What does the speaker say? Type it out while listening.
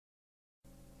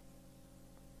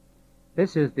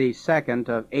This is the second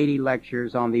of 80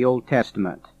 lectures on the Old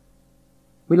Testament.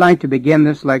 We'd like to begin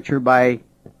this lecture by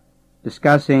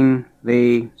discussing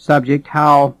the subject,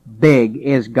 how big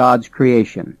is God's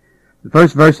creation? The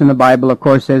first verse in the Bible, of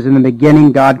course, says, "In the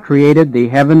beginning God created the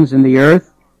heavens and the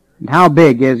earth." And how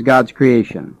big is God's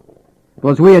creation?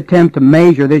 Well, as we attempt to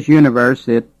measure this universe,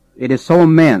 it is so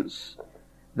immense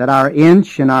that our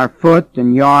inch and our foot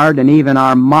and yard and even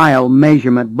our mile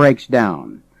measurement breaks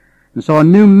down. And so a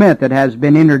new method has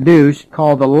been introduced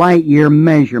called the light year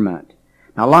measurement.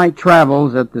 Now, light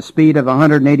travels at the speed of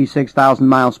 186,000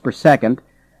 miles per second,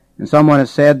 and someone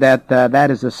has said that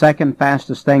that is the second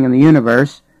fastest thing in the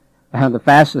universe. The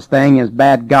fastest thing is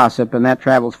bad gossip, and that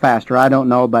travels faster. I don't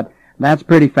know, but that's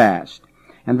pretty fast.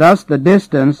 And thus the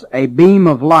distance a beam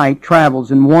of light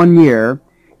travels in 1 year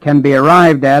can be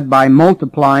arrived at by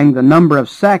multiplying the number of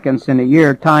seconds in a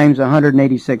year times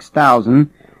 186,000,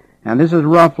 and this is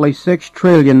roughly 6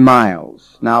 trillion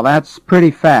miles. Now, that's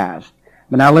pretty fast.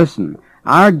 But now listen,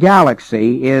 our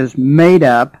galaxy is made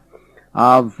up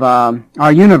of,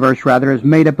 our universe, rather, is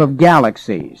made up of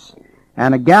galaxies.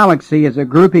 And a galaxy is a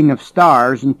grouping of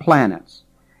stars and planets.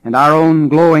 And our own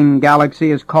glowing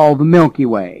galaxy is called the Milky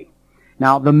Way.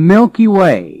 Now, the Milky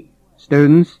Way,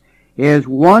 students, is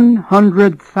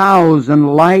 100,000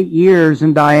 light years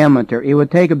in diameter. It would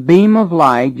take a beam of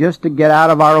light just to get out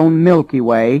of our own Milky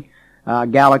Way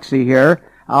galaxy here,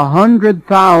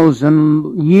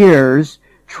 100,000 years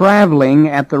traveling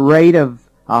at the rate of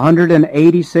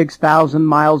 186,000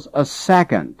 miles a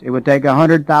second. It would take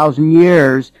 100,000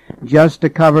 years just to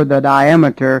cover the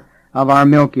diameter of our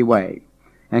Milky Way.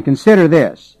 And consider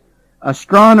this.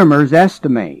 Astronomers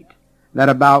estimate that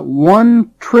about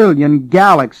 1 trillion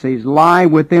galaxies lie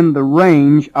within the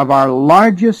range of our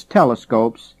largest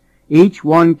telescopes, each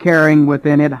one carrying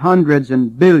within it hundreds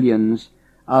and billions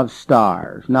of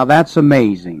stars. Now, that's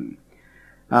amazing.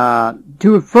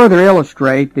 To further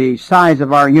illustrate the size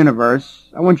of our universe,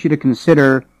 I want you to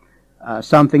consider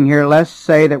something here. Let's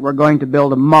say that we're going to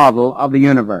build a model of the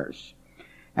universe.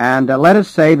 And let us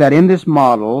say that in this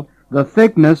model, the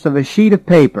thickness of a sheet of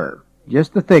paper,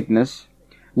 just the thickness,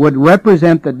 would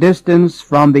represent the distance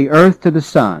from the earth to the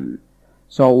sun.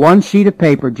 So one sheet of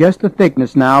paper, just the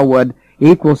thickness now, would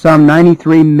equal some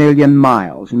 93 million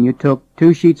miles. And you took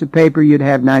 2 sheets of paper, you'd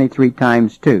have 93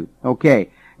 times 2. Okay.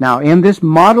 Now, in this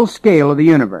model scale of the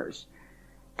universe,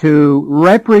 to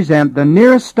represent the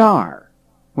nearest star,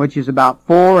 which is about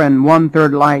 4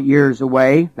 1/3 light years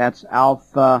away, that's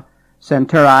Alpha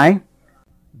Centauri,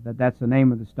 that's the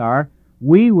name of the star,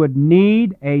 we would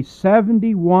need a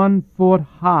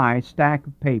 71-foot-high stack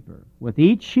of paper, with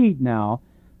each sheet now,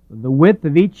 the width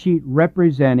of each sheet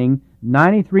representing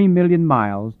 93 million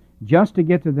miles. Just to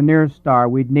get to the nearest star,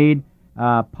 we'd need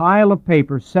a pile of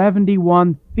paper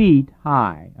 71 feet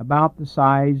high, about the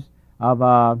size of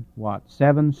a,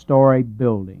 7-story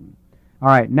building. All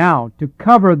right, now, to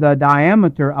cover the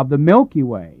diameter of the Milky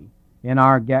Way in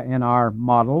our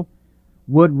model,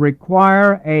 would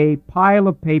require a pile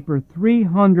of paper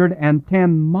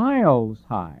 310 miles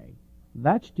high.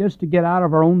 That's just to get out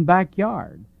of our own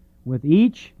backyard. With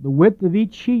the width of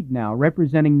each sheet now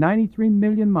representing 93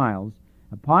 million miles,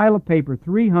 a pile of paper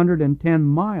 310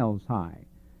 miles high.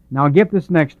 Now get this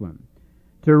next one.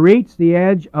 To reach the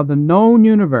edge of the known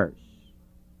universe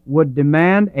would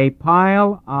demand a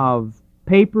pile of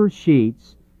paper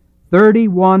sheets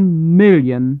 31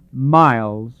 million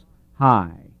miles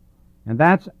high. And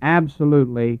that's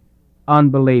absolutely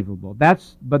unbelievable.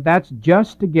 But that's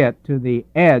just to get to the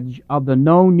edge of the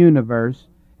known universe,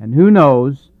 and who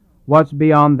knows what's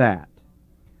beyond that.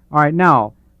 All right,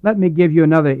 now, let me give you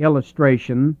another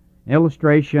illustration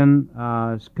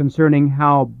concerning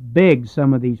how big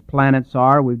some of these planets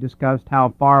are. We've discussed how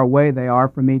far away they are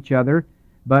from each other,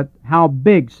 but how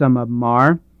big some of them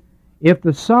are. If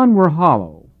the sun were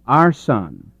hollow, our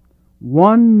sun,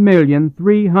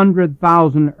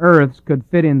 1,300,000 Earths could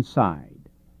fit inside.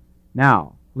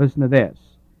 Now, listen to this.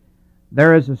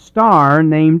 There is a star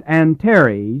named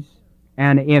Antares,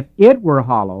 and if it were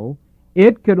hollow,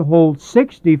 it could hold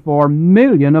 64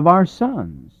 million of our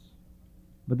suns.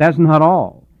 But that's not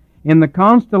all. In the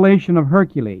constellation of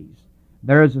Hercules,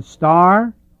 there is a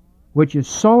star which is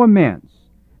so immense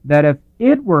that if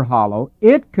it were hollow,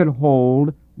 it could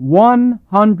hold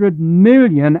 100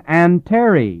 million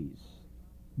Antares.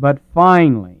 But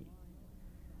finally,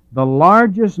 the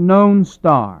largest known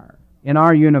star in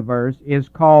our universe is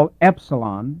called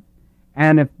Epsilon,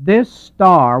 and if this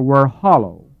star were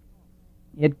hollow,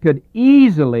 it could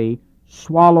easily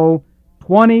swallow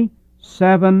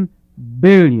 27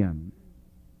 billion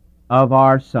of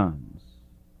our suns.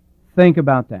 Think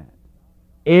about that.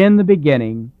 In the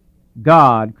beginning,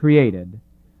 God created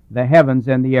the heavens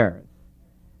and the earth.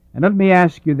 And let me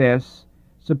ask you this.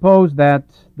 Suppose that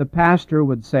the pastor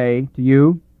would say to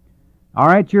you, all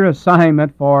right, your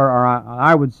assignment for, or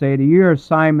I would say to you, your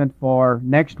assignment for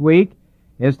next week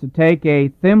is to take a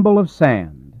thimble of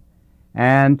sand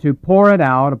and to pour it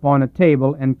out upon a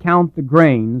table and count the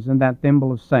grains in that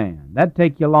thimble of sand. That'd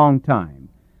take you a long time.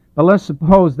 But let's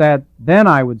suppose that then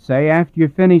I would say, after you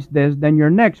finish this, then your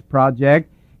next project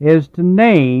is to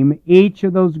name each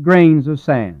of those grains of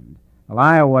sand. Well,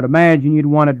 I would imagine you'd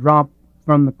want to drop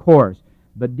from the course.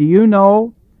 But do you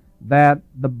know that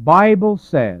the Bible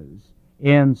says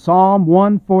in Psalm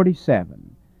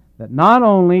 147 that not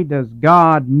only does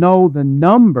God know the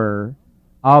number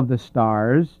of the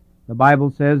stars, the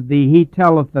Bible says, He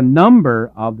telleth the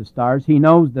number of the stars. He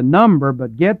knows the number,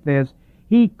 but get this,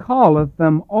 He calleth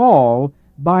them all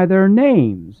by their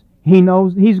names. He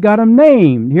knows, He's got them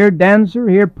named. Here Dancer,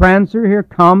 here Prancer, here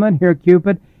Comet, here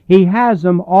Cupid. He has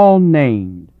them all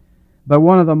named. But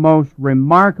one of the most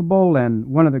remarkable and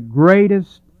one of the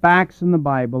greatest facts in the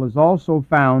Bible is also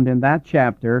found in that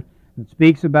chapter that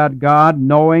speaks about God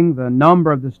knowing the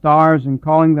number of the stars and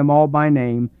calling them all by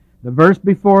name. The verse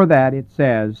before that, it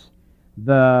says,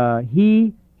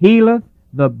 He healeth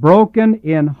the broken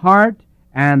in heart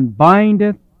and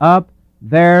bindeth up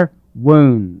their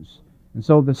wounds. And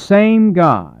so the same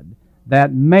God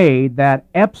that made that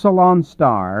Epsilon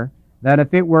star, that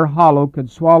if it were hollow could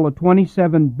swallow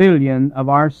 27 billion of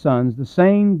our suns, the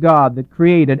same God that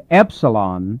created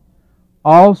Epsilon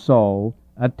also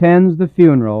attends the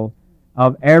funeral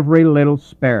of every little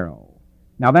sparrow.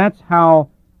 Now that's how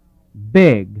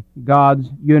big God's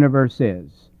universe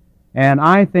is. And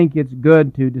I think it's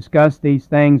good to discuss these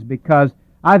things because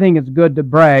I think it's good to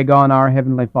brag on our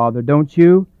Heavenly Father, don't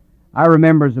you? I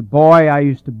remember as a boy I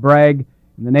used to brag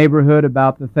in the neighborhood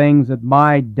about the things that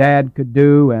my dad could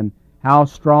do and how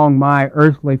strong my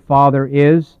earthly father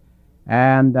is.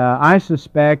 And I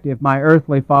suspect if my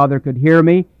earthly father could hear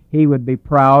me, he would be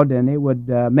proud and it would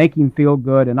make him feel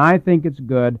good. And I think it's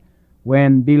good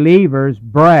when believers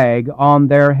brag on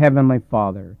their Heavenly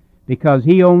Father, because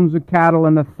He owns the cattle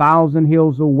and 1,000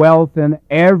 hills of wealth in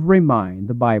every mind,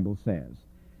 the Bible says.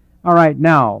 All right,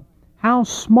 now, how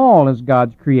small is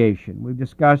God's creation? We've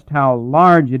discussed how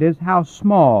large it is. How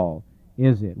small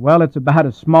is it? Well, it's about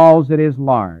as small as it is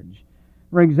large.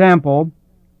 For example,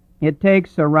 it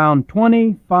takes around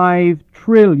 25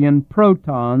 trillion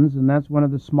protons, and that's one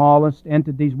of the smallest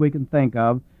entities we can think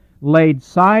of, laid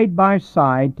side by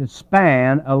side to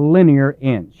span a linear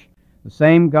inch. The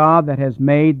same God that has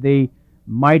made the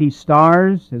mighty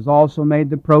stars has also made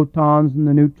the protons and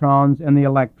the neutrons and the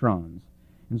electrons.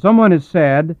 And someone has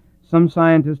said, some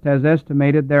scientist has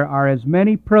estimated there are as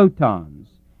many protons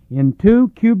in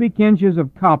 2 cubic inches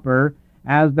of copper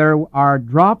as there are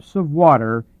drops of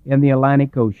water in the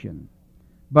Atlantic Ocean.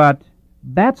 But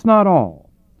that's not all.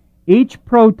 Each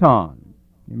proton,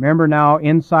 remember now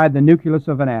inside the nucleus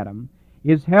of an atom,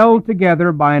 is held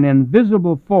together by an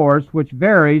invisible force which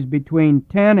varies between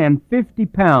 10 and 50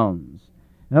 pounds.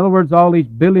 In other words, all these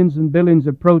billions and billions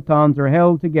of protons are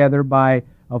held together by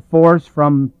a force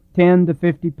from 10 to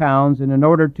 50 pounds, and in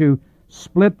order to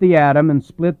split the atom and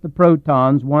split the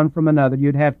protons one from another,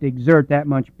 you'd have to exert that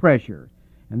much pressure.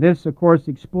 And this, of course,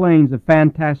 explains the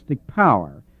fantastic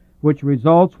power which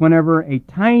results whenever a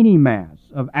tiny mass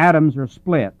of atoms are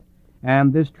split,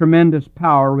 and this tremendous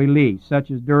power released,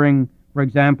 such as during, for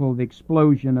example, the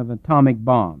explosion of an atomic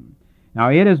bomb. Now,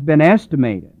 it has been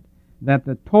estimated that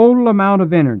the total amount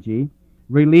of energy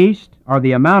released, or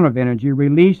the amount of energy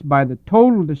released by the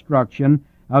total destruction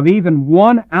of even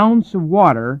 1 ounce of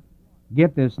water,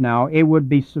 get this now, it would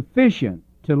be sufficient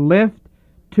to lift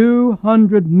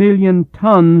 200 million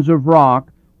tons of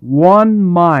rock 1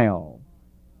 mile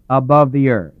above the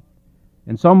earth.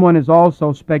 And someone has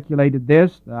also speculated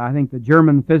this, I think the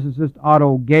German physicist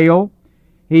Otto Gale.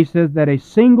 He says that a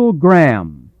single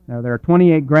gram, now there are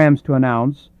 28 grams to an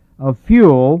ounce, of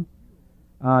fuel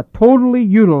totally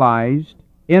utilized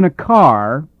in a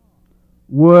car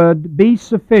would be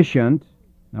sufficient,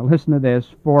 now listen to this,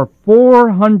 for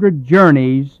 400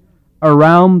 journeys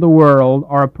around the world,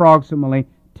 or approximately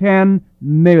 10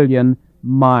 million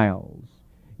miles.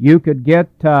 You could get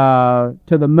to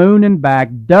the moon and back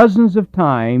dozens of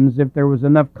times if there was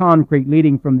enough concrete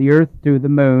leading from the earth to the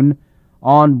moon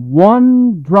on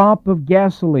 1 drop of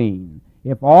gasoline,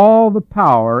 if all the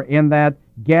power in that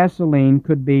gasoline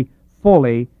could be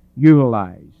fully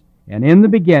utilized. And in the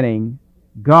beginning,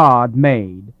 God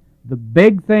made the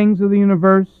big things of the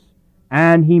universe,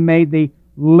 and He made the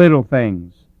little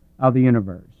things of the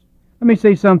universe. Let me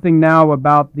say something now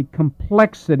about the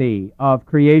complexity of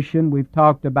creation. We've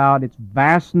talked about its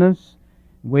vastness.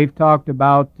 We've talked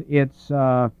about its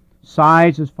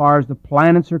size as far as the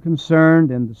planets are concerned,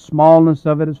 and the smallness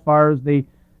of it as far as the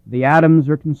atoms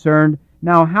are concerned.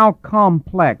 Now, how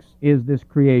complex is this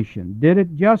creation? Did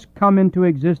it just come into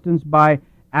existence by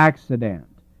accident?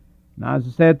 Now, as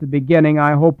I said at the beginning,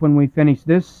 I hope when we finish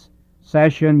this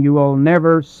session you will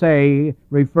never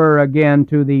refer again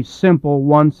to the simple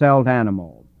one-celled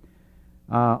animal.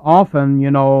 Often,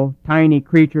 tiny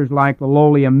creatures like the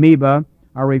lowly amoeba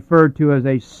are referred to as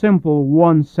a simple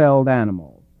one-celled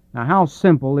animal. Now, how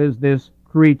simple is this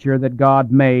creature that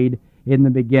God made in the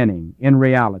beginning, in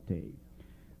reality?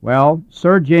 Well,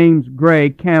 Sir James Gray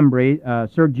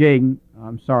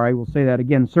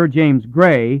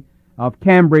of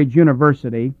Cambridge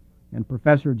University, and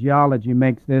professor of geology,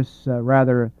 makes this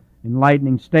rather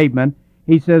enlightening statement.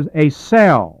 He says, "A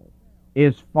cell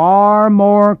is far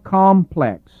more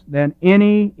complex than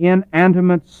any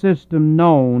inanimate system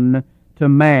known to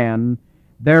man.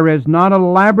 There is not a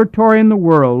laboratory in the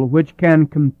world which can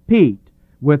compete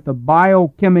with the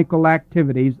biochemical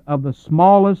activities of the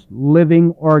smallest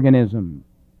living organism."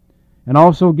 And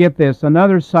also get this,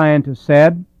 another scientist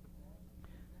said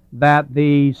that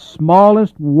the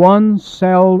smallest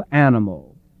one-celled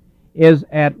animal is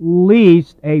at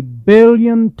least 1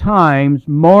 billion times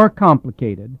more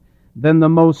complicated than the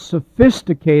most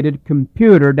sophisticated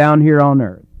computer down here on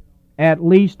earth. At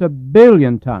least 1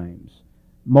 billion times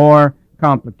more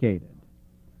complicated.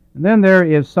 And then there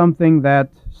is something that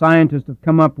scientists have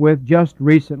come up with just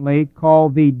recently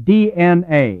called the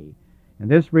DNA. And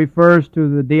this refers to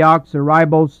the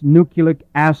deoxyribonucleic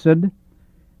acid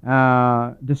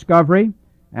discovery.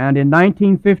 And in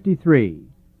 1953,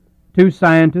 two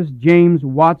scientists, James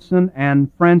Watson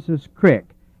and Francis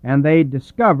Crick, and they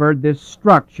discovered this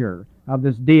structure of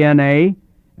this DNA,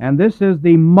 and this is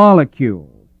the molecule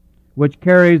which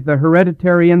carries the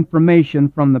hereditary information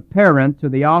from the parent to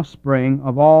the offspring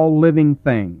of all living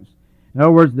things. In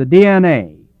other words, the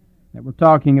DNA that we're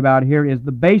talking about here is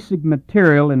the basic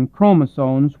material in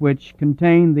chromosomes which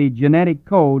contain the genetic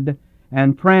code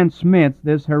and transmits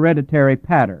this hereditary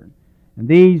pattern. And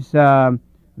this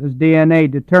DNA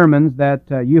determines that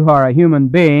you are a human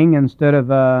being instead of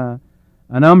an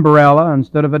umbrella,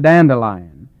 instead of a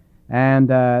dandelion. And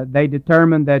they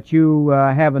determine that you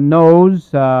have a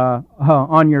nose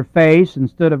on your face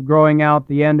instead of growing out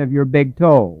the end of your big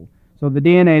toe. So the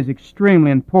DNA is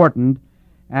extremely important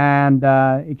and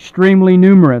extremely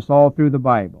numerous all through the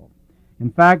Bible.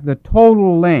 In fact, the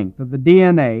total length of the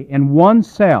DNA in one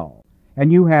cell, and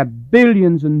you have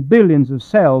billions and billions of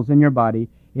cells in your body,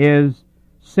 is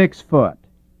 6 foot.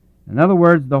 In other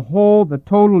words, the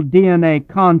total DNA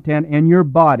content in your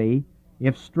body,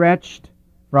 if stretched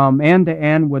from end to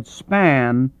end, would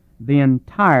span the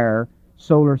entire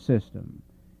solar system.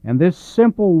 And this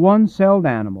simple one-celled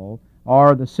animal,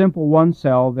 or the simple one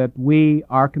cell that we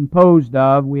are composed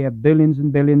of, we have billions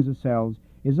and billions of cells,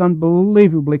 is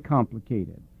unbelievably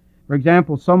complicated. For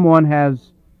example, someone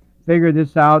has figured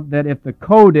this out, that if the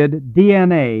coded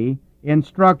DNA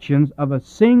instructions of a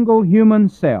single human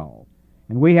cell,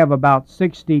 and we have about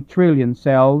 60 trillion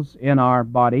cells in our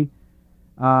body,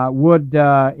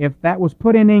 if that was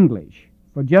put in English,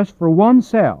 just for one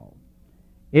cell,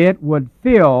 it would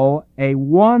fill a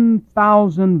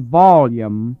 1,000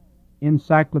 volume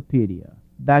encyclopedia.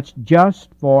 That's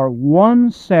just for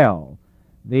one cell,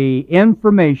 the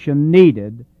information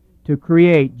needed to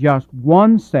create just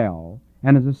one cell.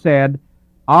 And as I said,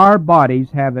 our bodies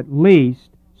have at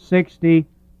least 60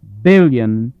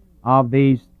 trillion of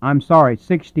these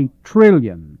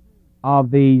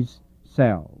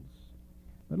cells.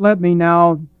 But let me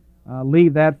now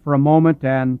leave that for a moment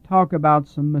and talk about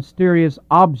some mysterious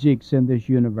objects in this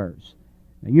universe.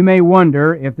 Now, you may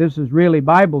wonder if this is really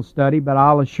Bible study, but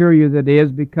I'll assure you that it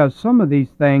is, because some of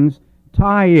these things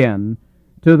tie in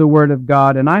to the Word of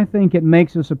God, and I think it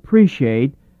makes us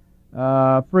appreciate,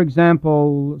 for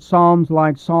example, Psalms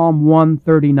like Psalm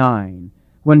 139.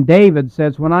 When David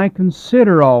says, "When I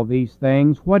consider all these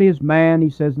things, what is man?" He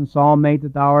says in Psalm 8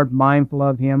 that thou art mindful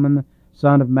of him, and the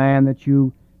Son of Man that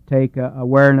you take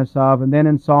awareness of. And then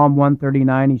in Psalm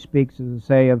 139 he speaks, as I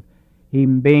say, of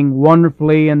him being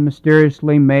wonderfully and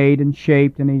mysteriously made and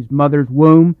shaped in his mother's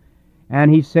womb.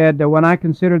 And he said, "When I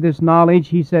consider this knowledge,"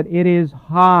 he said, "it is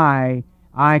high,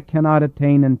 I cannot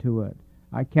attain unto it."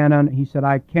 He said,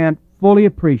 "I can't fully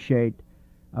appreciate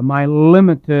my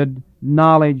limited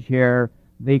knowledge here,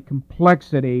 the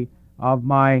complexity of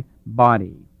my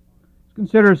body." Let's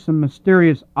consider some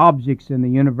mysterious objects in the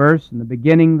universe. In the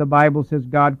beginning, the Bible says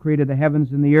God created the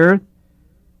heavens and the earth.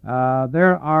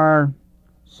 there are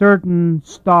certain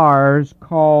stars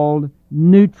called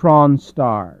neutron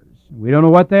stars. We don't know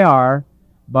what they are,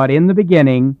 but in the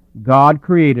beginning, God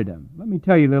created them. Let me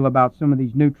tell you a little about some of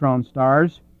these neutron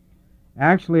stars.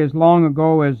 Actually, as long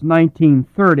ago as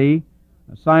 1930,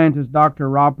 scientist Dr.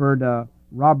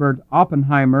 Robert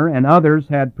Oppenheimer and others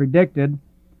had predicted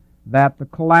that the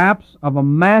collapse of a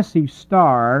massive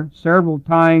star, several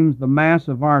times the mass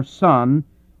of our sun,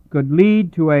 could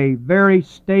lead to a very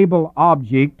stable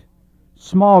object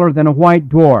smaller than a white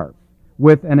dwarf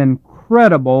with an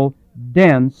incredible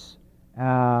dense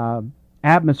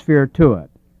atmosphere to it.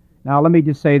 Now let me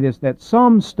just say this, that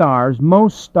some stars,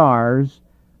 most stars,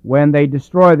 when they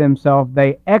destroy themselves,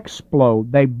 they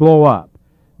explode, they blow up.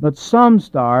 But some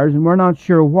stars, and we're not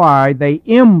sure why, they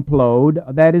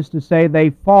implode, that is to say,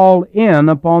 they fall in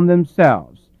upon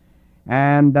themselves.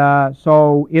 And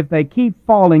so if they keep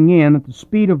falling in at the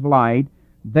speed of light,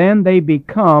 then they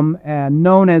become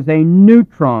known as a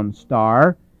neutron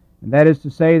star. And that is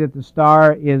to say that the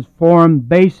star is formed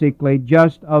basically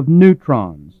just of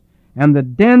neutrons. And the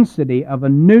density of a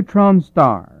neutron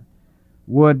star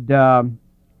would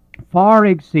far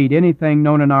exceed anything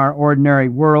known in our ordinary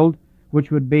world,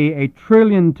 which would be 1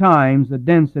 trillion times the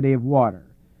density of water.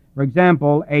 For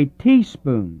example, a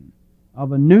teaspoon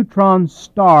of a neutron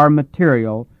star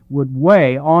material would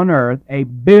weigh on Earth 1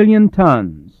 billion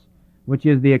tons, which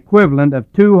is the equivalent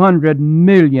of 200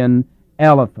 million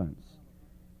elephants.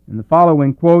 And the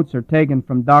following quotes are taken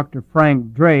from Dr.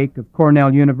 Frank Drake of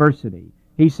Cornell University.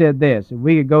 He said this, if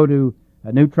we could go to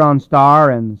a neutron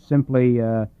star and simply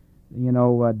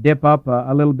dip up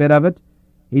a little bit of it,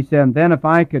 he said, and then if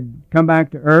I could come back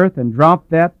to Earth and drop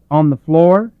that on the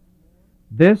floor,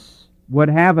 this would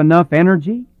have enough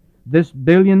energy, this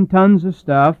billion tons of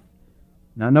stuff,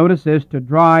 now notice this, to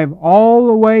drive all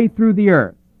the way through the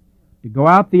Earth, to go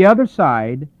out the other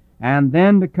side, and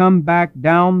then to come back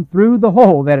down through the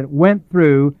hole that it went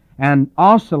through and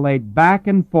oscillate back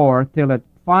and forth till it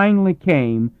finally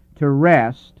came to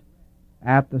rest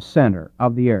at the center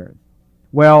of the Earth.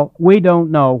 Well, we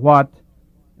don't know what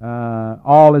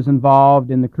all is involved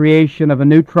in the creation of a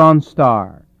neutron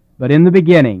star, but in the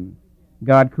beginning,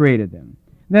 God created them.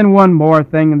 Then one more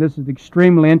thing, and this is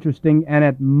extremely interesting, and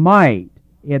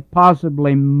it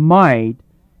possibly might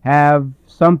have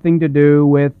something to do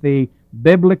with the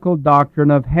biblical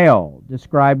doctrine of hell,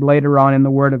 described later on in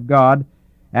the Word of God.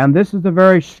 And this is a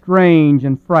very strange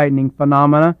and frightening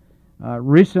phenomena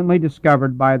recently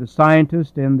discovered by the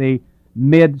scientists in the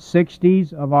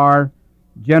mid-60s of our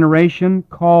generation,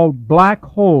 called black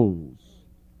holes.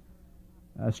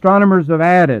 Astronomers have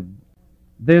added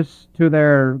this to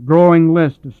their growing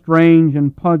list of strange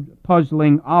and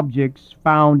puzzling objects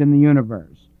found in the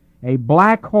universe. A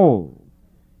black hole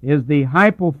is the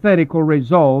hypothetical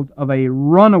result of a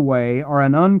runaway or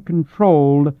an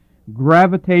uncontrolled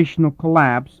gravitational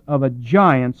collapse of a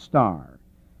giant star.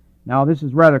 Now this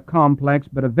is rather complex,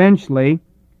 but eventually,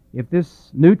 if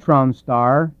this neutron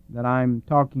star that I'm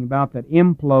talking about that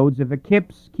implodes, if it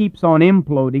keeps on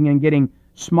imploding and getting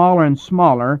smaller and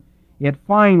smaller, it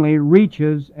finally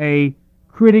reaches a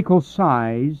critical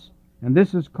size, and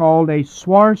this is called a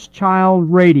Schwarzschild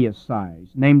radius size,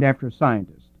 named after a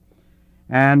scientist.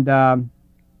 And,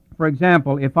 for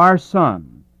example, if our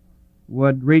sun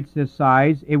would reach this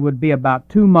size, it would be about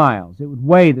 2 miles. It would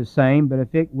weigh the same, but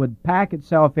if it would pack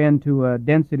itself into a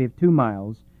density of 2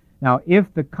 miles, now,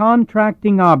 if the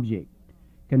contracting object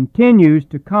continues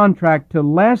to contract to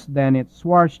less than its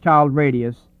Schwarzschild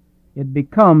radius, it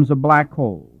becomes a black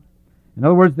hole. In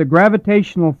other words, the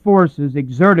gravitational forces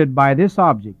exerted by this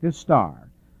object, this star,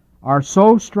 are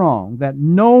so strong that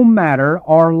no matter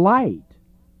or light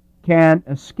can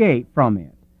escape from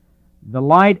it. The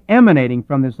light emanating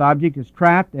from this object is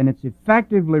trapped and it's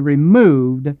effectively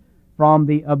removed from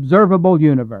the observable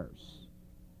universe.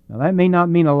 Now, that may not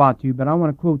mean a lot to you, but I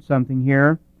want to quote something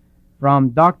here from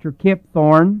Dr. Kip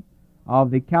Thorne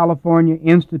of the California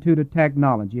Institute of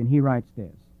Technology, and he writes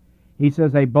this. He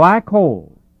says, a black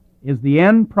hole is the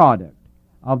end product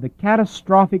of the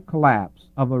catastrophic collapse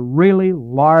of a really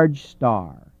large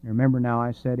star. Remember now,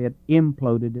 I said it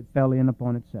imploded, it fell in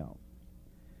upon itself.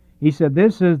 He said,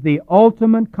 this is the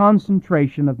ultimate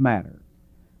concentration of matter.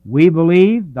 We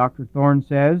believe, Dr. Thorne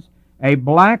says, a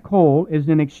black hole is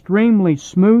an extremely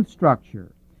smooth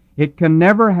structure. It can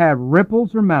never have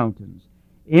ripples or mountains.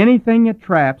 Anything it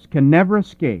traps can never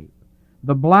escape.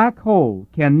 The black hole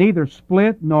can neither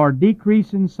split nor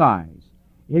decrease in size.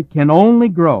 It can only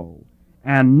grow,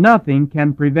 and nothing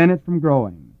can prevent it from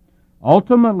growing.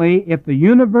 Ultimately, if the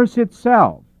universe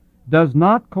itself does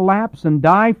not collapse and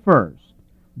die first,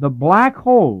 the black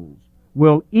holes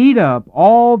will eat up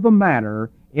all the matter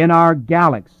in our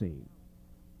galaxy.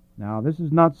 Now, this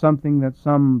is not something that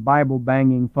some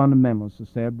Bible-banging fundamentalist has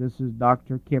said. This is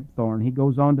Dr. Kip Thorne. He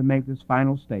goes on to make this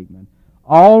final statement.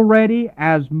 Already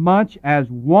as much as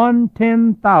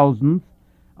 1/10,000th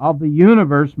of the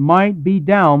universe might be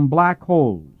down black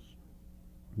holes.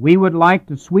 We would like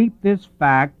to sweep this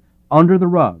fact under the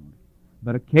rug,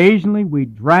 but occasionally we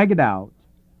drag it out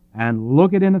and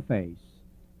look it in the face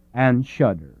and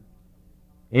shudder.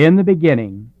 In the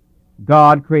beginning,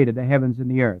 God created the heavens and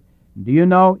the earth. Do you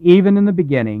know, even in the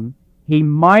beginning, He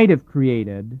might have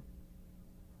created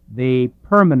the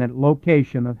permanent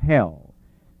location of hell.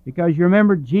 Because you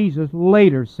remember, Jesus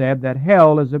later said that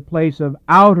hell is a place of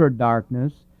outer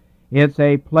darkness. It's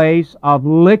a place of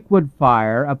liquid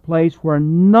fire, a place where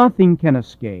nothing can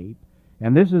escape.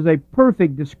 And this is a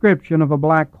perfect description of a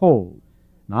black hole.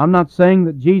 Now, I'm not saying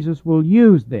that Jesus will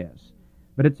use this,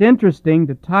 but it's interesting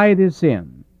to tie this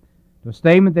in the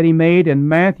statement that He made in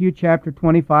Matthew chapter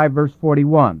 25, verse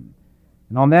 41.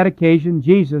 And on that occasion,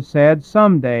 Jesus said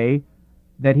someday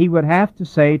that He would have to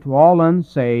say to all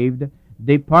unsaved,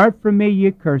 "Depart from me, ye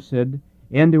cursed,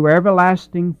 into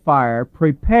everlasting fire,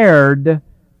 prepared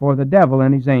for the devil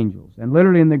and his angels." And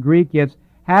literally in the Greek, it's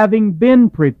having been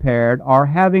prepared or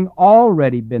having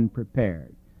already been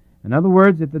prepared. In other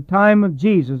words, at the time of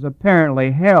Jesus, apparently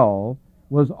hell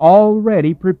was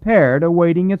already prepared,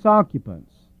 awaiting its occupants.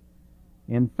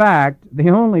 In fact, the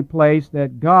only place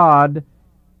that God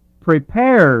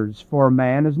prepares for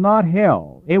man is not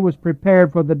hell. It was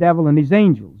prepared for the devil and his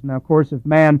angels. Now, of course, if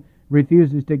man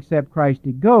refuses to accept Christ,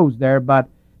 he goes there, but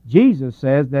Jesus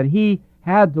says that He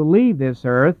had to leave this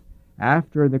earth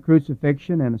after the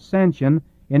crucifixion and ascension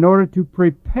in order to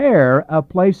prepare a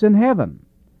place in heaven.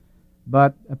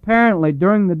 But apparently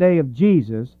during the day of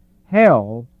Jesus,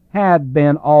 hell had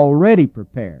been already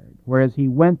prepared, whereas He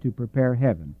went to prepare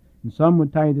heaven. And some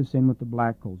would tie this in with the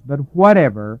black holes. But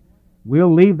whatever,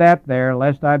 we'll leave that there,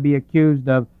 lest I be accused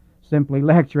of simply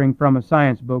lecturing from a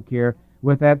science book here,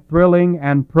 with that thrilling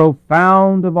and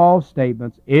profound of all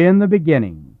statements, in the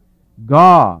beginning,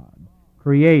 God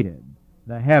created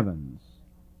the heavens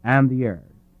and the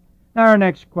earth. Now our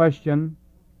next question,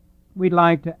 we'd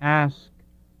like to ask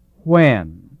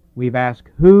when. We've asked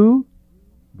who?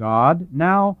 God.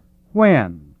 Now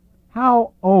when?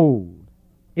 How old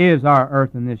is our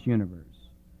earth in this universe?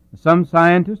 Some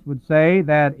scientists would say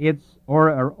that its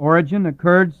origin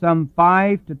occurred some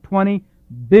 5 to 20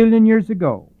 billion years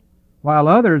ago, while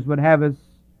others would have us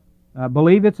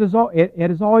believe it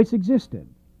has always existed.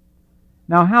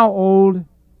 Now, how old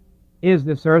is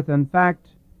this earth? In fact,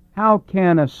 how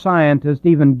can a scientist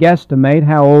even guesstimate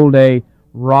how old a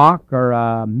rock or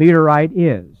a meteorite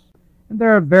is? And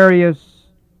there are various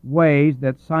ways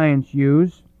that science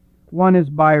use. One is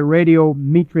by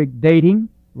radiometric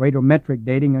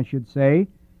dating, I should say,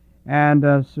 and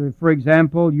so for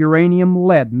example,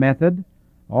 uranium-lead method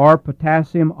or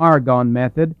potassium-argon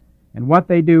method. And what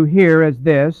they do here is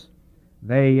this.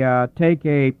 They take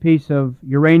a piece of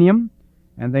uranium,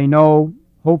 and they know,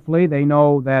 hopefully they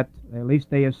know that, at least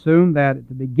they assume that at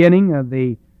the beginning of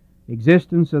the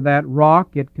existence of that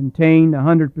rock, it contained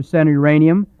 100%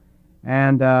 uranium.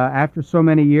 And after so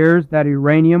many years, that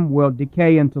uranium will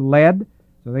decay into lead.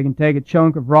 So they can take a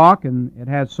chunk of rock, and it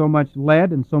has so much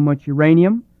lead and so much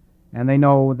uranium. And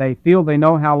they feel they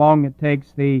know how long it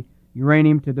takes the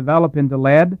uranium to develop into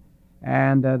lead.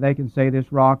 And they can say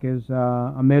this rock is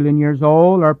 1,000,000 years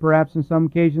old, or perhaps in some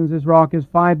occasions this rock is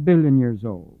 5 billion years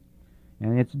old.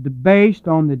 And it's based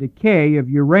on the decay of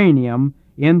uranium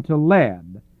into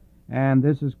lead. And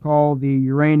this is called the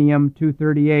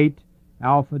uranium-238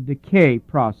 alpha decay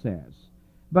process.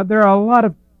 But there are a lot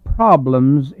of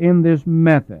problems in this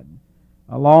method,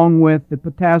 along with the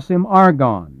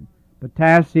potassium-argon.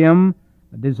 Potassium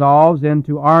dissolves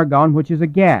into argon, which is a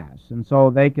gas. And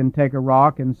so they can take a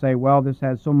rock and say, well, this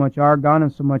has so much argon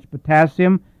and so much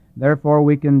potassium, therefore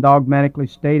we can dogmatically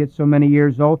state it's so many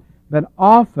years old. But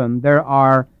often there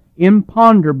are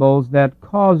imponderables that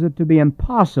cause it to be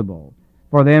impossible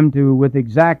for them to, with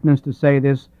exactness, to say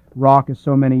this rock is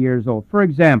so many years old. For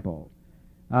example,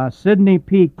 Sidney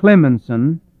P.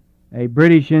 Clemenson, a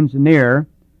British engineer,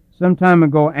 some time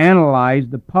ago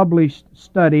analyzed the published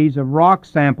studies of rock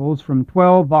samples from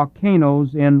 12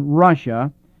 volcanoes in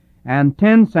Russia and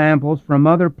 10 samples from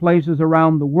other places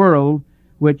around the world,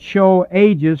 which show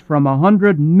ages from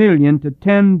 100 million to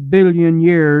 10 billion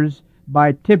years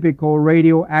by typical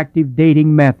radioactive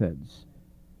dating methods.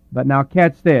 But now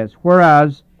catch this,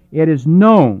 whereas it is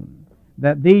known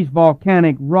that these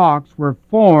volcanic rocks were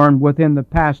formed within the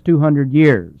past 200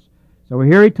 years. So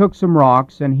here he took some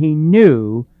rocks, and he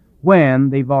knew when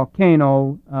the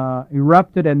volcano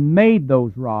erupted and made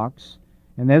those rocks.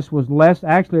 And this was less,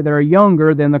 actually they're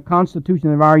younger than the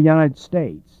Constitution of our United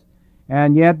States.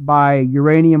 And yet by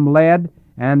uranium lead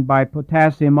and by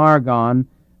potassium argon,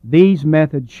 these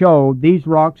methods showed these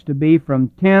rocks to be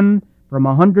from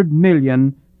 100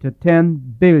 million to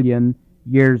 10 billion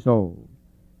years old.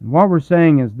 And what we're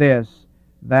saying is this,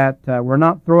 that we're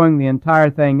not throwing the entire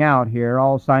thing out here,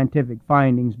 all scientific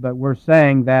findings, but we're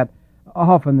saying that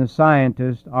often the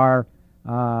scientists are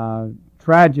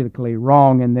tragically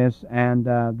wrong in this, and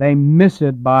they miss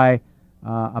it by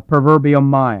a proverbial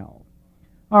mile.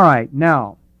 All right,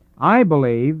 now, I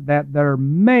believe that there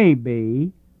may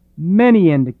be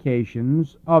many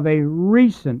indications of a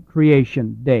recent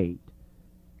creation date.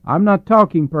 I'm not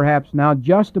talking perhaps now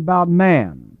just about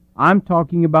man. I'm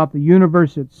talking about the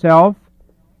universe itself,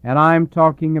 and I'm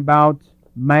talking about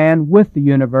man with the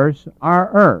universe,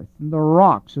 our earth, and the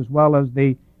rocks, as well as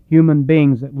the human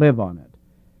beings that live on it.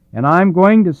 And I'm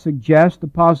going to suggest the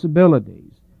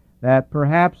possibilities that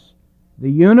perhaps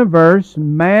the universe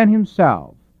and man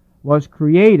himself was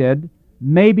created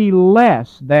maybe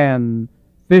less than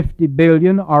 50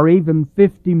 billion or even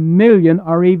 50 million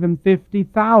or even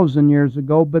 50,000 years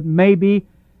ago, but maybe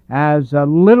as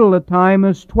little a time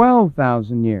as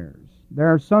 12,000 years. There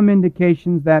are some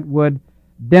indications that would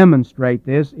demonstrate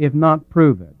this, if not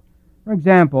prove it. For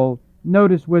example,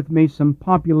 notice with me some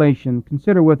population,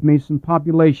 consider with me some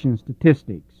population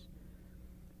statistics.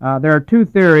 There are two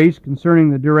theories concerning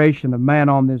the duration of man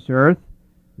on this earth.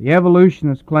 The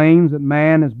evolutionist claims that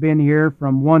man has been here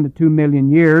from 1 to 2 million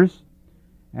years,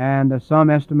 and some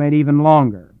estimate even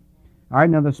longer. All right,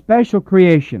 now the special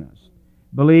creationist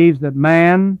believes that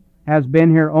man has been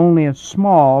here only a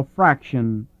small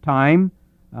fraction time,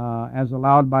 as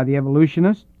allowed by the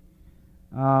evolutionist.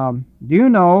 Do you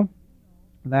know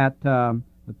that the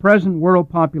present world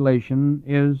population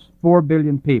is 4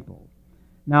 billion people?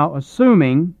 Now,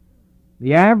 assuming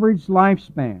the average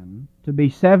lifespan to be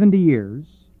 70 years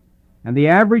and the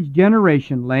average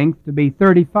generation length to be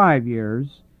 35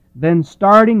 years, then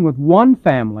starting with one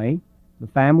family, the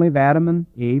family of Adam and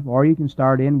Eve, or you can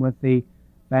start in with the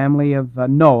family of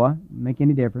Noah, make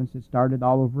any difference, it started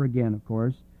all over again, of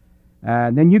course.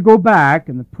 Then you go back,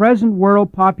 and the present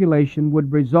world population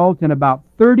would result in about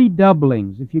 30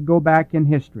 doublings if you go back in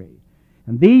history.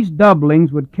 And these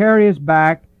doublings would carry us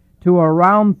back to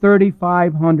around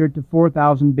 3,500 to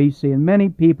 4,000 BC. And many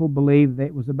people believe that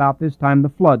it was about this time the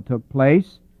flood took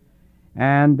place.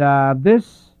 And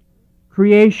this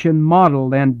creation model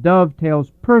then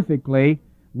dovetails perfectly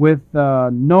with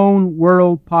known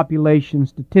world population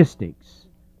statistics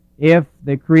if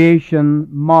the creation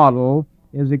model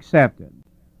is accepted.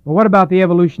 But what about the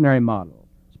evolutionary model?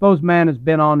 Suppose man has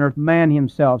been on earth, man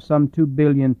himself, some 2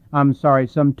 million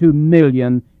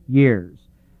years.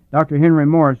 Dr. Henry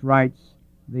Morris writes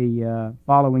the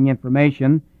following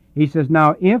information. He says,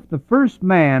 now if the first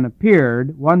man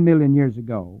appeared 1 million years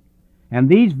ago, and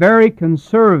these very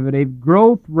conservative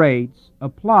growth rates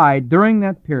applied during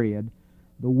that period,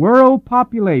 the world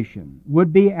population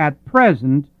would be at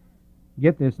present,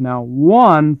 get this now,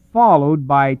 1 followed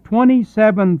by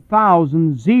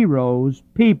 27,000 zeros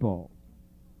people.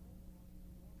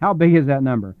 How big is that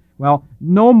number? Well,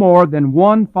 no more than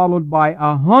 1 followed by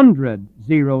 100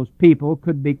 zeros people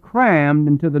could be crammed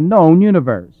into the known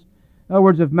universe. In other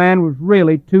words, if man was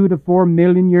really 2 to 4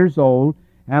 million years old,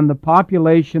 and the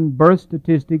population birth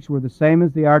statistics were the same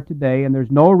as they are today, and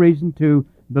there's no reason to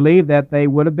believe that they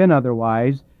would have been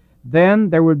otherwise, then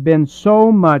there would have been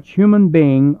so much human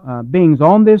beings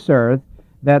on this earth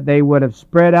that they would have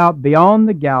spread out beyond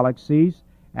the galaxies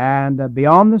and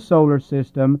beyond the solar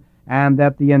system, and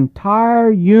that the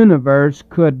entire universe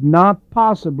could not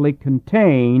possibly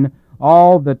contain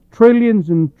all the trillions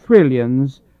and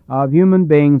trillions of human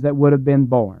beings that would have been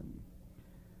born.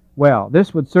 Well,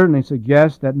 this would certainly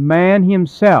suggest that man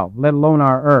himself, let alone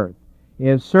our earth,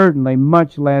 is certainly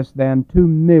much less than 2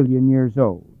 million years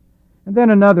old. And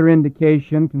then another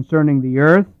indication concerning the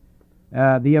earth,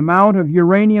 the amount of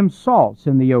uranium salts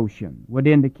in the ocean would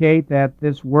indicate that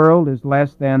this world is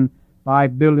less than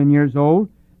 5 billion years old,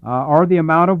 or the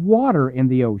amount of water in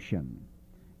the ocean.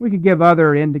 We could give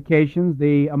other indications,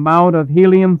 the amount of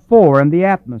helium-4 in the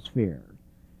atmosphere.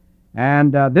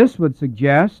 And this would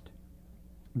suggest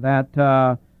that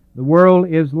the world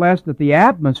is less, that the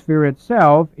atmosphere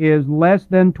itself is less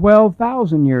than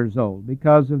 12,000 years old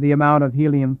because of the amount of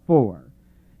helium-4.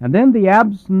 And then the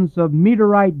absence of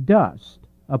meteorite dust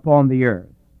upon the earth.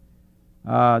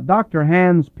 Dr.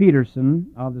 Hans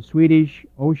Peterson of the Swedish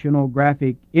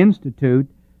Oceanographic Institute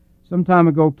some time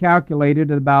ago calculated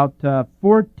that about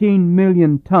 14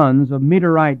 million tons of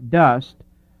meteorite dust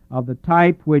of the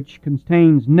type which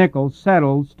contains nickel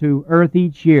settles to Earth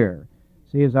each year.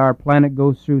 See, as our planet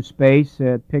goes through space,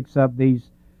 it picks up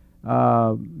these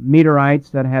meteorites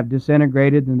that have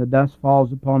disintegrated and the dust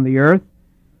falls upon the Earth.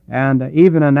 And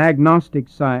even an agnostic,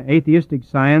 atheistic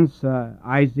scientist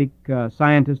Isaac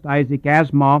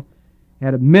Asimov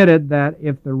had admitted that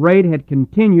if the rate had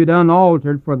continued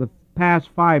unaltered for the past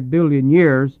 5 billion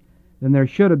years, then there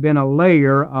should have been a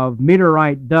layer of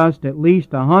meteorite dust at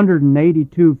least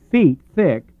 182 feet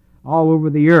thick all over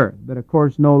the Earth. But of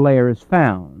course no layer is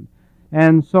found.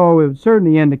 And so it would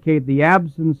certainly indicate the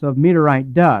absence of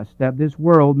meteorite dust, that this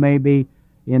world may be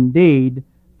indeed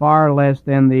far less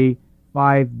than the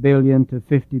 5 billion to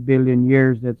 50 billion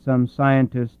years that some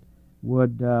scientists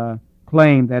would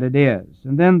claim that it is.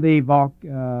 And then the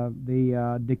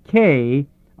decay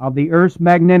of the Earth's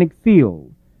magnetic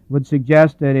field would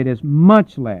suggest that it is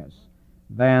much less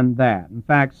than that. In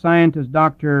fact, scientist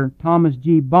Dr. Thomas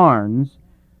G. Barnes,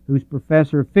 who's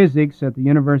professor of physics at the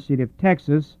University of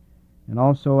Texas and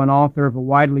also an author of a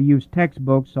widely used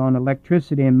textbooks on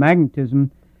electricity and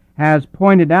magnetism, has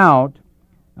pointed out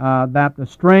that the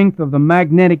strength of the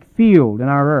magnetic field in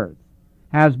our Earth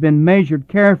has been measured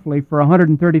carefully for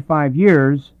 135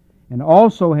 years and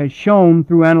also has shown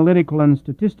through analytical and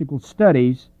statistical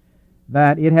studies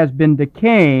that it has been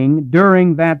decaying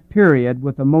during that period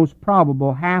with the most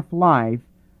probable half-life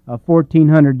of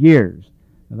 1,400 years.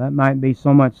 Now, that might be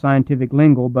so much scientific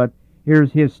lingo, but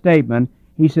here's his statement.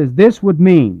 He says, this would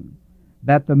mean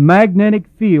that the magnetic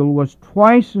field was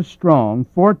twice as strong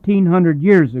 1,400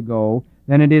 years ago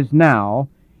than it is now.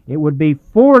 It would be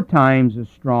 4 times as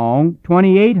strong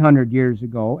 2,800 years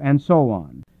ago, and so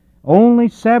on. Only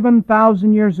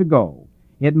 7,000 years ago,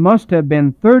 it must have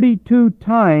been 32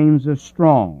 times as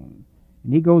strong.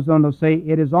 And he goes on to say,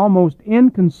 it is almost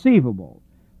inconceivable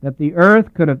that the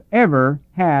Earth could have ever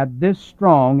had this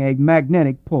strong a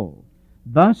magnetic pull.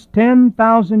 Thus,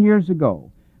 10,000 years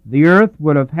ago, the Earth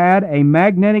would have had a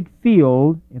magnetic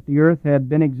field, if the Earth had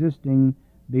been existing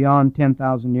beyond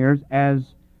 10,000 years,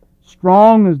 as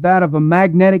strong as that of a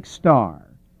magnetic star.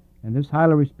 And this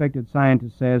highly respected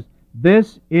scientist says,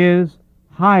 this is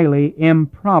highly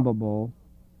improbable,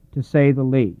 to say the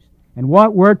least. And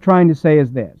what we're trying to say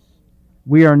is this.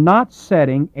 We are not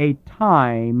setting a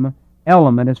time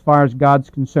element as far as God's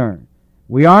concerned.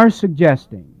 We are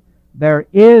suggesting there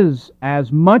is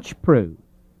as much proof,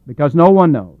 because no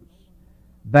one knows,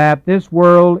 that this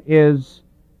world is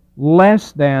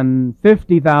less than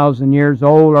 50,000 years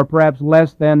old, or perhaps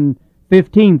less than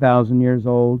 15,000 years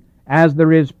old, as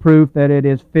there is proof that it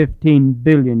is 15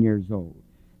 billion years old.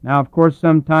 Now, of course,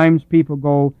 sometimes people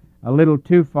go a little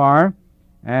too far,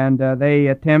 and they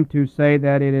attempt to say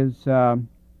that it is,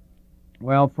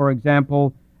 well, for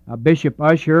example, Bishop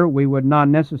Usher, we would not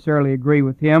necessarily agree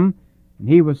with him, and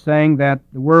he was saying that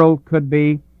the world could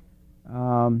be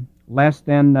less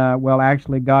than, well,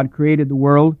 actually, God created the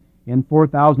world in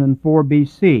 4004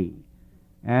 BC.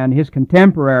 And his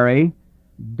contemporary,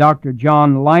 Dr.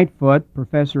 John Lightfoot,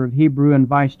 professor of Hebrew and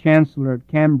vice chancellor at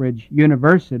Cambridge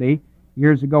University,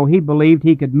 years ago, he believed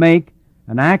he could make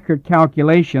an accurate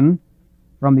calculation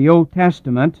from the Old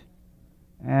Testament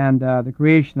and the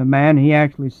creation of man. He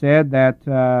actually said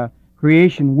that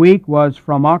creation week was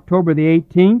from October the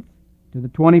 18th to the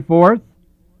 24th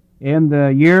in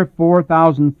the year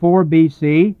 4004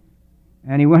 BC.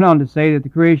 And he went on to say that the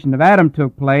creation of Adam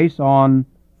took place on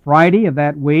Friday of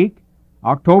that week,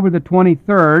 October the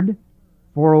 23rd,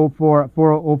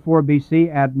 404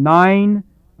 BC, at 9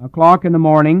 o'clock in the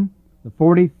morning, the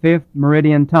 45th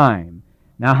meridian time.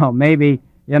 Now, maybe,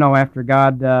 after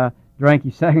God drank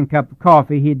his second cup of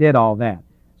coffee, he did all that.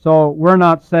 So we're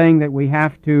not saying that we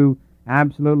have to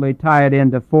absolutely tie it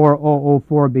into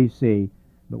 4004 BC,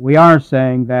 but we are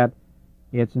saying that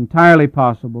it's entirely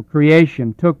possible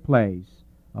creation took place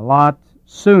a lot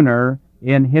sooner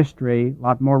in history, a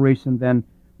lot more recent than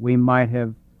we might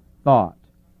have thought.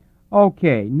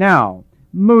 Okay, now,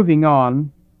 moving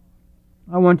on,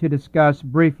 I want to discuss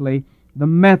briefly the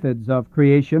methods of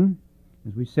creation.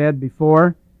 As we said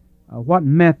before, what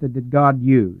method did God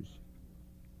use?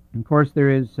 Of course, there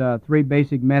is 3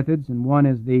 basic methods, and one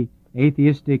is the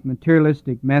atheistic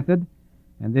materialistic method,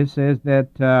 and this says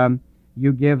that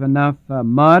you give enough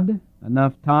mud,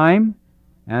 enough time,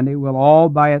 and it will all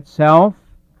by itself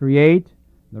create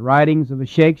the writings of a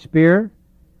Shakespeare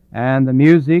and the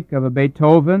music of a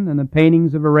Beethoven and the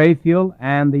paintings of a Raphael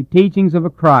and the teachings of a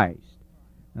Christ.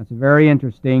 That's a very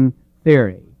interesting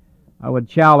theory. I would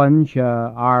challenge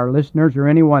our listeners or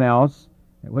anyone else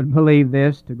that would believe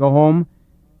this to go home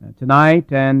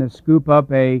tonight and scoop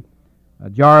up a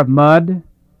jar of mud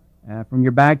from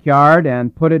your backyard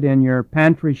and put it in your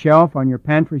pantry shelf, on your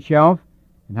pantry shelf,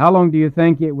 and how long do you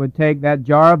think it would take that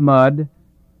jar of mud,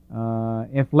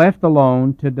 if left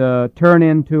alone, to turn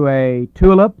into a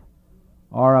tulip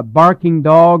or a barking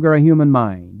dog or a human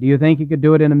mind? Do you think he could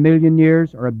do it in 1,000,000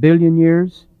 years or 1,000,000,000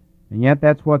 years? And yet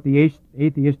that's what the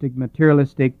atheistic,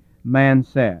 materialistic man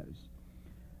says.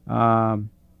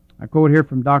 I quote here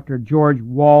from Dr. George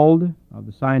Wald of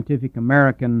the Scientific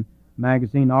American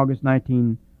magazine, August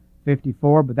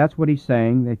 1954, but that's what he's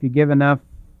saying, that if you give enough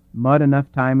mud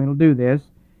enough time, it'll do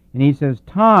this. And he says,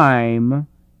 time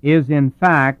is in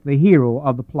fact the hero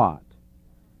of the plot.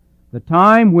 The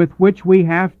time with which we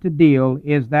have to deal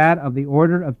is that of the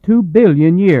order of 2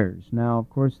 billion years. Now, of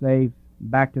course, they've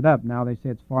backed it up. Now they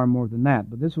say it's far more than that,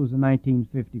 but this was in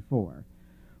 1954.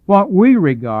 What we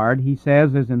regard, he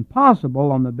says, as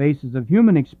impossible on the basis of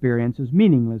human experience is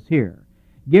meaningless here.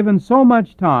 Given so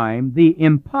much time, the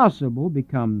impossible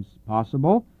becomes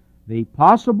possible, the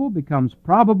possible becomes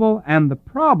probable, and the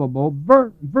probable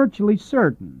virtually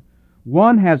certain.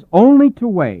 One has only to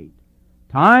wait.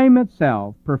 Time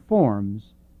itself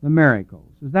performs the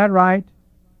miracles. Is that right?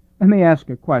 Let me ask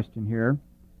a question here.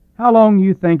 How long do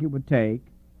you think it would take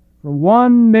for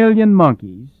 1,000,000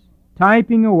 monkeys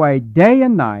typing away day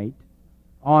and night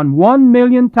on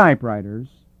 1,000,000 typewriters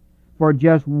for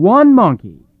just one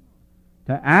monkey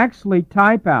to actually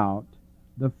type out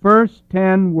the first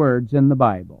 10 words in the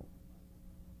Bible?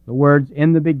 The words,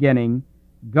 "In the beginning,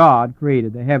 God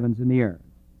created the heavens and the earth."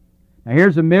 Now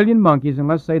here's 1,000,000 monkeys, and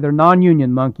let's say they're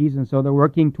non-union monkeys, and so they're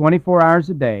working 24 hours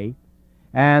a day,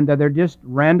 and they're just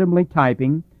randomly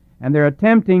typing, and they're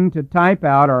attempting to type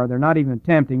out, or they're not even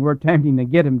attempting, we're attempting to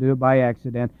get them to do it by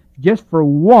accident, just for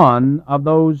one of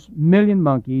those 1,000,000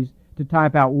 monkeys to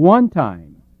type out one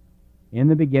time, "In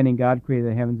the beginning, God created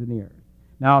the heavens and the earth."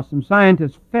 Now, some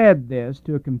scientists fed this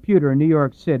to a computer in New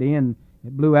York City, and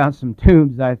it blew out some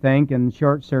tubes, I think, and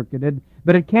short-circuited,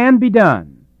 but it can be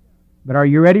done. But are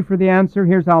you ready for the answer?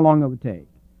 Here's how long it would take.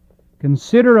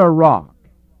 Consider a rock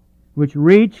which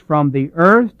reached from the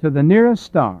earth to the nearest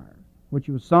star, which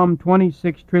was some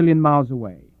 26 trillion miles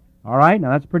away. All right? Now,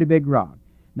 that's a pretty big rock.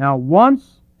 Now,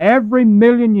 once every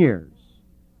 1,000,000 years,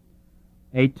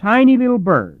 a tiny little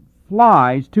bird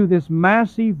flies to this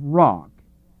massive rock,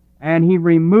 and he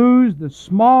removes the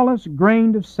smallest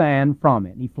grain of sand from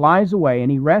it. He flies away,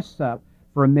 and he rests up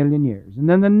for 1,000,000 years. And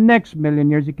then the next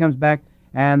 1,000,000 years, he comes back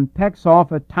and pecks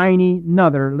off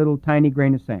another little tiny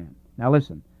grain of sand. Now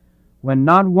listen, when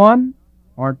not one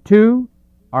or two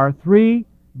or three,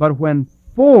 but when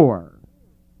 4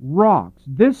 rocks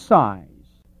this size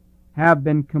have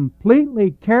been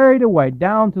completely carried away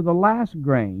down to the last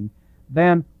grain,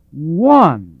 then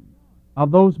one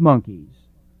of those monkeys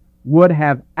would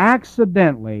have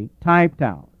accidentally typed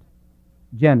out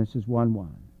Genesis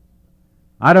 1:1.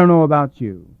 I don't know about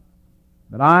you,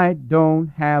 but I don't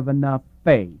have enough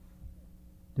faith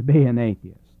to be an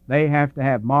atheist. They have to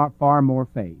have far more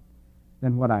faith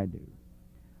than what I do.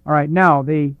 All right, now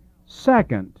the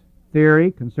second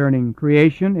theory concerning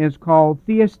creation is called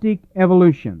theistic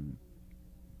evolution.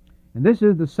 And this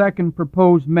is the second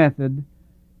proposed method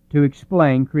to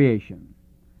explain creation.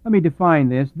 Let me define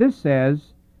this. This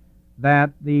says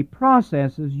that the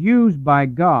processes used by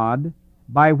God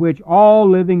by which all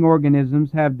living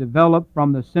organisms have developed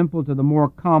from the simple to the more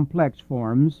complex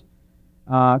forms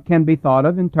can be thought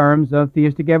of in terms of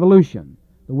theistic evolution.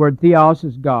 The word theos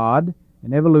is God,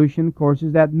 and evolution, of course,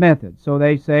 is that method. So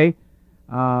they say,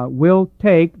 we'll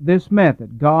take this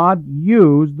method. God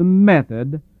used the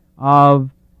method of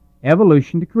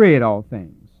evolution to create all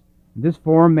things. This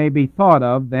form may be thought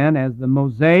of then as the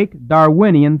Mosaic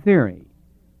Darwinian theory,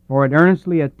 for it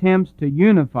earnestly attempts to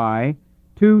unify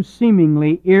two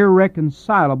seemingly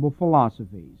irreconcilable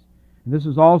philosophies. This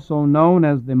is also known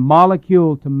as the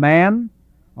molecule to man,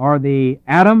 or the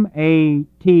atom,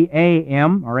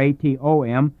 A-T-A-M, or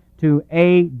A-T-O-M, to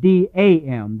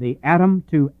A-D-A-M, the atom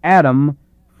to atom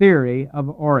theory of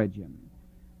origin.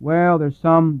 Well, there's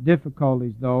some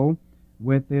difficulties, though,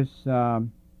 with this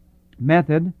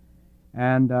method,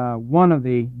 and one of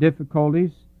the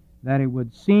difficulties that it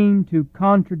would seem to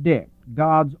contradict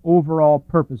God's overall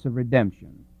purpose of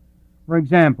redemption. For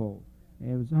example,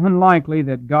 it was unlikely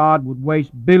that God would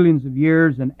waste billions of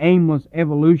years in aimless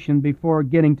evolution before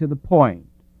getting to the point.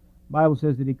 The Bible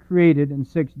says that He created in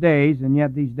 6 days, and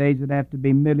yet these days would have to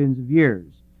be millions of years.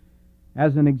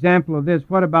 As an example of this,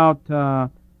 what about the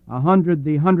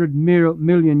 100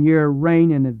 million year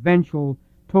reign and eventual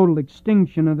total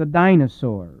extinction of the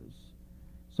dinosaurs?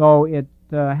 So it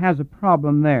has a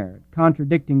problem there,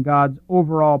 contradicting God's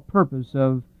overall purpose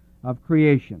of of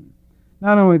creation.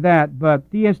 Not only that, but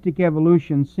theistic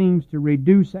evolution seems to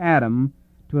reduce Adam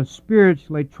to a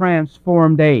spiritually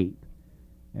transformed ape.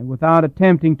 And without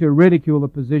attempting to ridicule the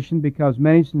position, because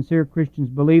many sincere Christians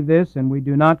believe this, and we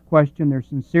do not question their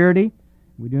sincerity,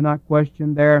 we do not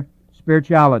question their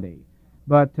spirituality.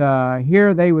 But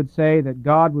here they would say that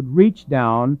God would reach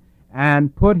down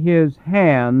and put His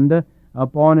hand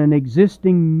upon an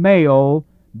existing male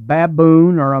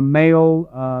baboon or a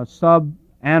male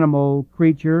sub-animal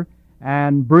creature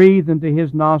and breathe into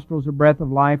his nostrils a breath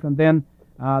of life, and then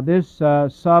this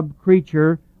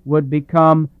sub-creature would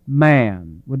become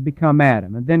man, would become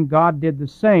Adam. And then God did the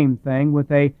same thing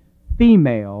with a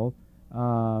female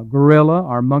gorilla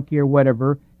or monkey or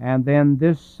whatever, and then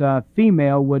this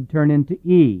female would turn into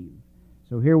Eve.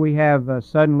 So here we have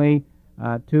suddenly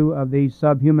two of these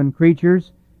subhuman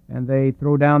creatures, and they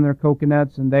throw down their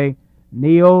coconuts and they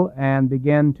kneel and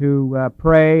begin to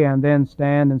pray and then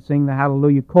stand and sing the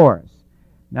Hallelujah chorus.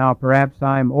 Now perhaps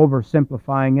I'm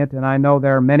oversimplifying it, and I know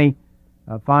there are many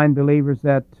fine believers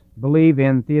that believe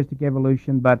in theistic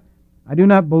evolution, but I do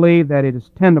not believe that it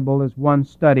is tenable as one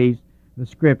studies the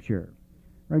Scripture.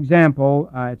 For example,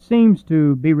 it seems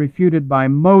to be refuted by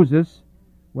Moses,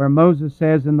 where Moses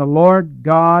says, "And the Lord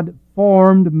God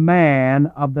formed man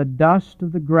of the dust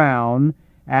of the ground,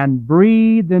 and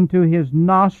breathed into his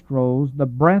nostrils the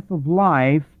breath of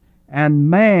life, and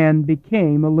man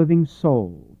became a living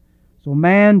soul." So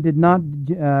man did not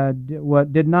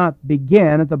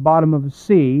begin at the bottom of a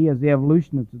sea, as the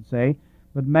evolutionists would say,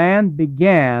 but man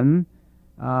began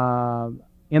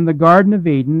in the Garden of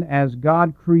Eden as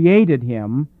God created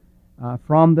him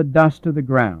from the dust of the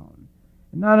ground.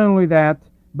 And not only that,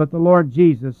 but the Lord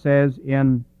Jesus says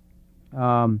in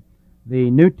the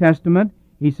New Testament,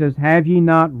 He says, "Have ye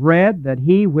not read that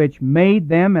He which made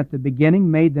them at the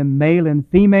beginning made them male and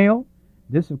female?"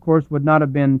 This, of course, would not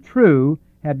have been true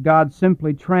had God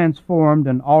simply transformed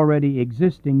an already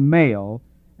existing male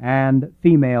and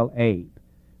female ape.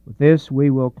 With this, we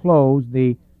will close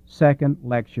the second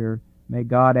lecture. May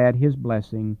God add His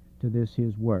blessing to this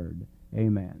His Word.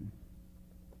 Amen.